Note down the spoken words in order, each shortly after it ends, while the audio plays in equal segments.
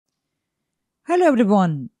Hello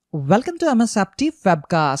everyone, welcome to MS Aptiv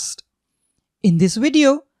webcast. In this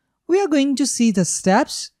video, we are going to see the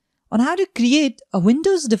steps on how to create a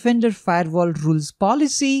Windows Defender firewall rules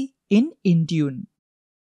policy in Intune.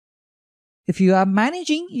 If you are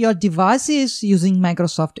managing your devices using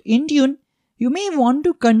Microsoft Intune, you may want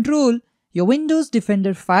to control your Windows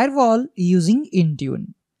Defender firewall using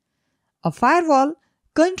Intune. A firewall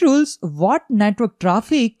controls what network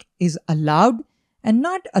traffic is allowed and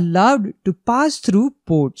not allowed to pass through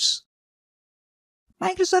ports.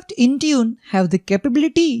 Microsoft Intune have the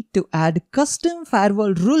capability to add custom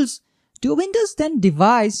firewall rules to a Windows 10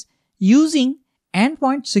 device using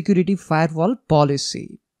Endpoint Security Firewall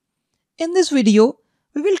policy. In this video,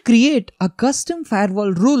 we will create a custom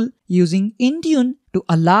firewall rule using Intune to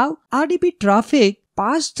allow RDP traffic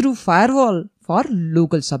pass through firewall for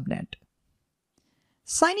local subnet.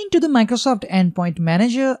 Sign in to the Microsoft Endpoint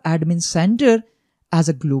Manager Admin Center as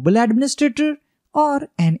a global administrator or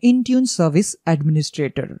an Intune service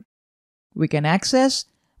administrator. We can access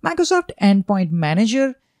Microsoft Endpoint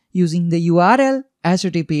Manager using the URL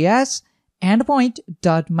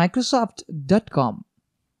https://endpoint.microsoft.com.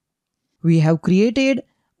 We have created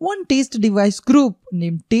one test device group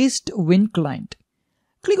named Test Win Client.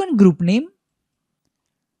 Click on Group Name.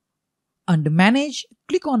 Under Manage,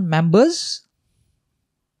 click on Members.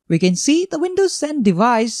 We can see the Windows 10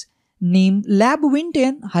 device named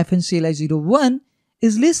LabWin10-CLI01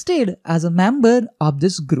 is listed as a member of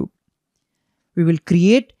this group. We will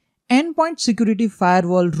create Endpoint Security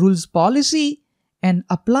Firewall Rules policy and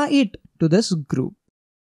apply it to this group.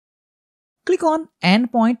 Click on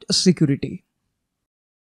Endpoint Security.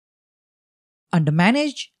 Under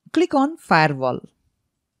Manage, click on Firewall.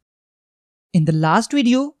 In the last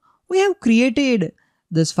video, we have created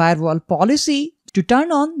this firewall policy to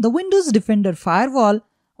turn on the Windows Defender firewall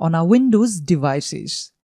on our Windows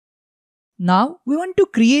devices. Now we want to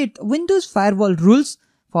create Windows firewall rules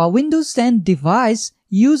for Windows 10 device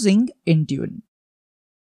using Intune.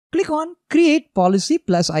 Click on Create Policy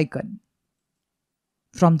plus icon.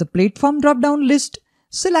 From the platform drop-down list,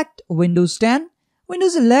 select Windows 10,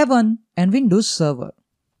 Windows 11 and Windows Server.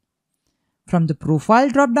 From the profile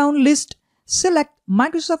drop-down list, select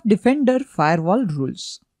Microsoft Defender Firewall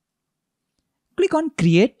Rules. Click on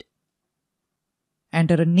Create.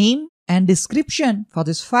 Enter a name and description for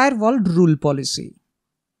this firewall rule policy.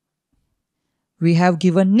 We have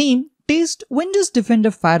given name Test Windows Defender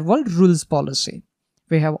Firewall Rules Policy.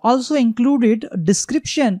 We have also included a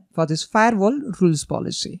description for this firewall rules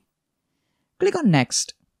policy. Click on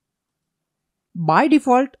Next. By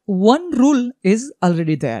default, one rule is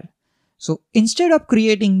already there. So instead of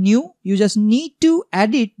creating new, you just need to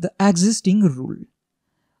edit the existing rule.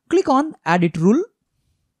 Click on Edit Rule,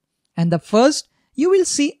 and the first you will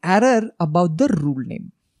see error about the rule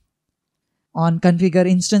name. On Configure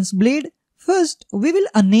Instance Blade, first we will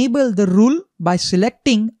enable the rule by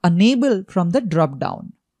selecting Enable from the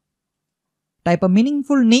drop-down. Type a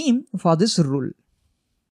meaningful name for this rule.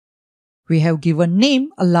 We have given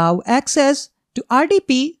name Allow Access to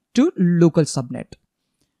RDP to Local Subnet.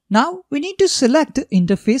 Now we need to select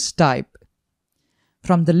interface type.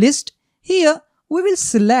 From the list, here we will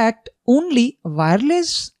select only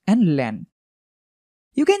wireless and LAN.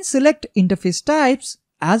 You can select interface types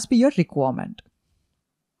as per your requirement.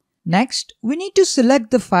 Next, we need to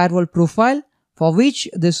select the firewall profile for which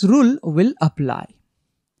this rule will apply.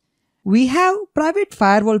 We have private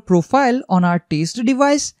firewall profile on our test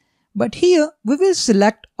device, but here we will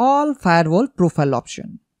select all firewall profile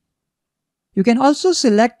option. You can also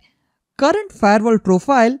select current firewall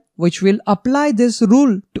profile, which will apply this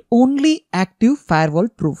rule to only active firewall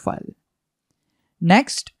profile.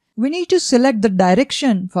 Next, we need to select the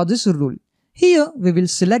direction for this rule. Here we will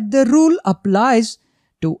select the rule applies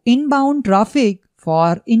to inbound traffic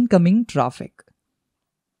for incoming traffic.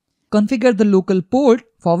 Configure the local port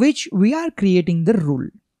for which we are creating the rule.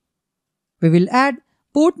 We will add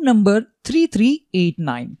port number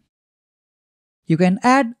 3389. You can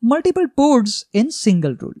add multiple ports in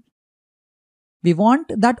single rule. We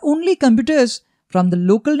want that only computers from the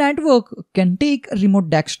local network can take a remote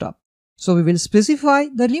desktop. So we will specify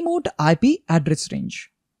the remote IP address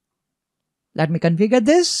range. Let me configure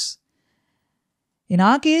this. In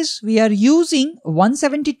our case, we are using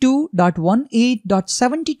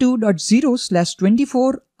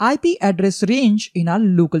 172.18.72.0/24 IP address range in our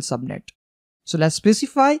local subnet. So let's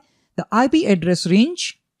specify the IP address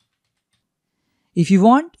range. If you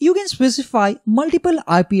want, you can specify multiple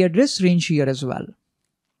IP address range here as well.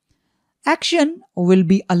 Action will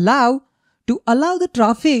be allowed to allow the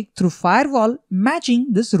traffic through firewall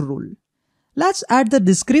matching this rule. Let's add the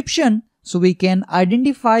description so we can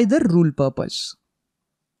identify the rule purpose.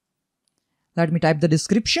 Let me type the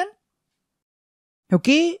description.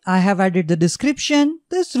 Okay, I have added the description.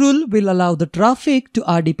 This rule will allow the traffic to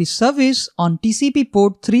RDP service on TCP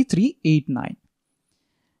port 3389.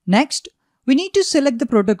 Next, we need to select the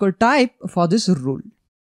protocol type for this rule.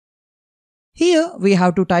 Here we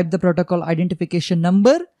have to type the protocol identification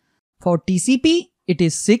number. For TCP, it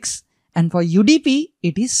is 6 and for UDP,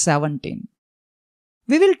 it is 17.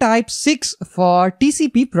 We will type 6 for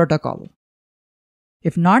TCP protocol.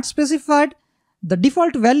 If not specified, the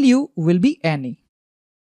default value will be any.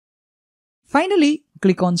 Finally,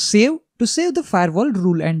 click on Save to save the firewall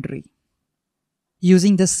rule entry.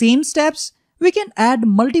 Using the same steps, we can add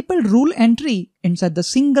multiple rule entry inside the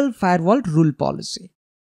single firewall rule policy.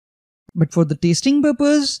 But for the testing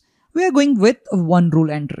purpose, we are going with one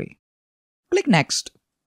rule entry. Click Next.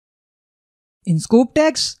 In scope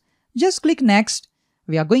tags, just click Next.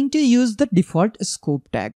 We are going to use the default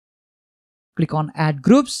scope tag. Click on Add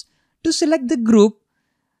Groups to select the group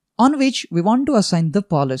on which we want to assign the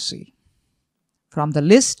policy. From the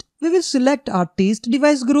list, we will select our test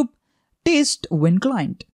device group, Test Win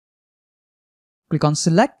Client. Click on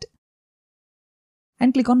Select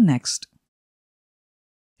and click on Next.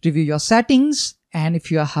 Review your settings, and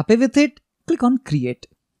if you are happy with it, click on Create.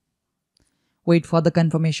 Wait for the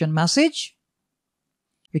confirmation message.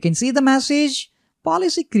 We can see the message,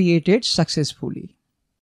 Policy created successfully.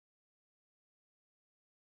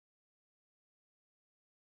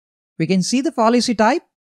 We can see the policy type,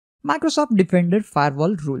 Microsoft Defender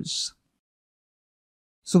Firewall Rules.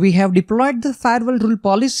 So we have deployed the firewall rule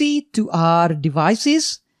policy to our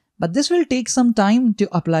devices, but this will take some time to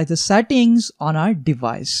apply the settings on our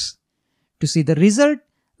device. To see the result,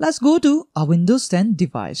 let's go to a Windows 10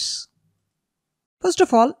 device. First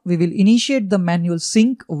of all, we will initiate the manual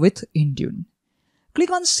sync with Intune.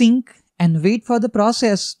 Click on Sync and wait for the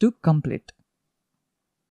process to complete.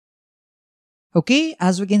 Okay,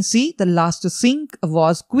 as we can see, the last sync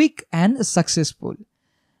was quick and successful.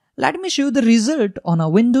 Let me show the result on a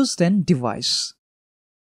Windows 10 device.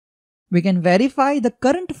 We can verify the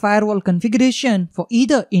current firewall configuration for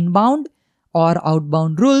either inbound or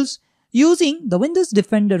outbound rules using the Windows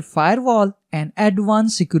Defender Firewall and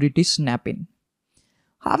Advanced Security Snap-in.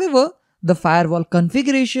 However, the firewall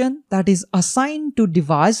configuration that is assigned to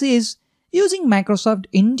devices using Microsoft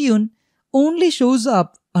Intune only shows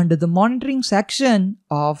up under the monitoring section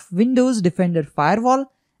of Windows Defender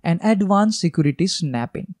Firewall and Advanced Security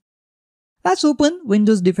Snap-in. Let's open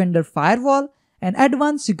Windows Defender Firewall and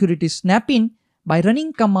Advanced Security Snap-in by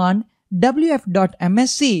running command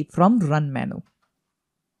wf.msc from Run menu.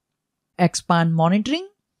 Expand Monitoring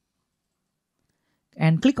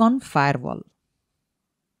and click on Firewall.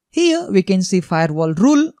 Here we can see firewall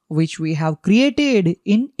rule which we have created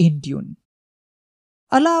in Intune.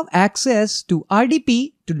 Allow access to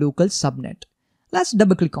RDP to local subnet. Let's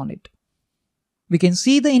double click on it. We can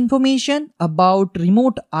see the information about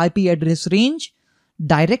remote IP address range,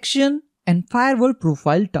 direction, and firewall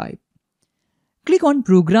profile type. Click on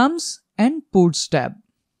Programs and Ports tab.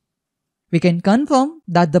 We can confirm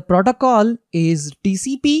that the protocol is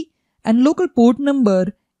TCP and local port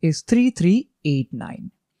number is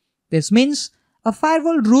 3389. This means a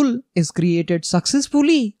firewall rule is created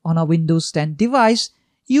successfully on a Windows 10 device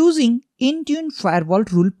using Intune Firewall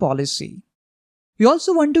Rule Policy. We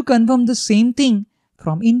also want to confirm the same thing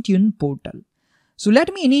from Intune portal. So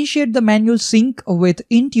let me initiate the manual sync with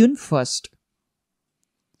Intune first.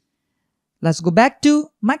 Let's go back to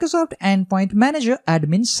Microsoft Endpoint Manager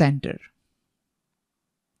Admin Center.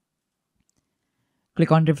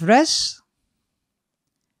 Click on Refresh.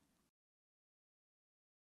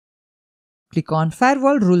 Click on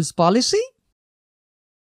Firewall Rules Policy.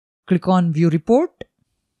 Click on View Report.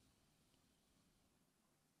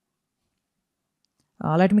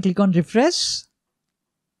 Let me click on Refresh.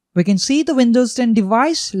 We can see the Windows 10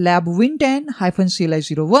 device lab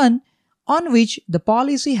win10-CLI01 on which the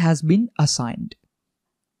policy has been assigned.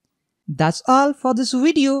 That's all for this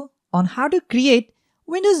video on how to create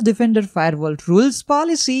Windows Defender Firewall Rules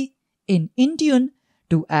Policy in Intune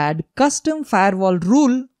to add custom firewall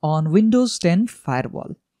rule on Windows 10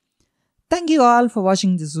 Firewall. Thank you all for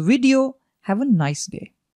watching this video. Have a nice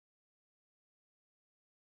day.